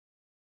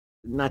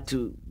not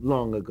too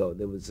long ago.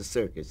 There was a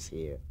circus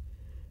here.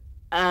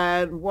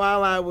 And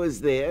while I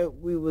was there,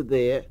 we were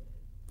there,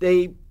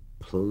 they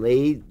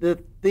played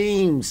the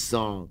theme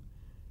song.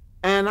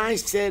 And I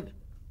said,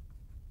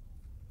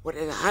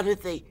 how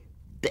did they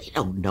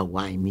don't know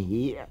I'm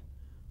here.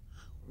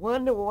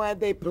 Wonder why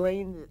they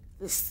playing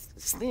this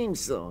theme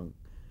song.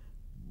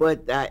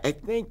 But I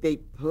think they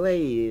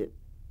play it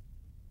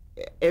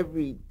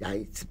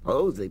I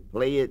suppose they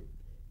play it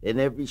in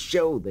every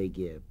show they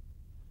give,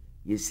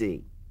 you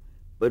see.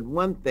 But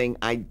one thing,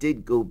 I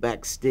did go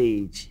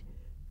backstage.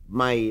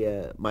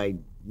 My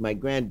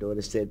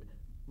granddaughter said,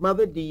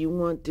 "Mother, do you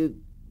want to?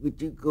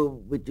 Would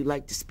you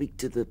like to speak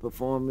to the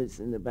performers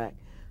in the back?"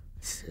 I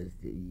said,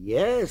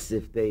 "Yes,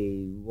 if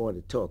they want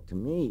to talk to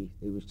me,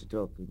 if they wish to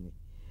talk to me."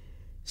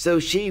 So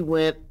she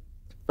went,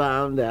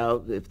 found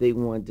out if they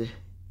wanted to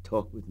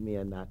talk with me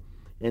or not,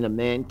 and a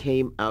man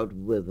came out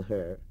with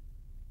her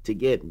to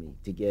get me,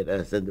 to get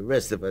us, and the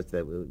rest of us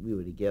that we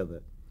were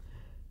together.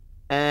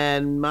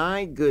 And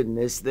my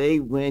goodness, they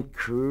went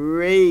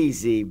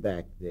crazy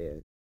back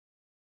there.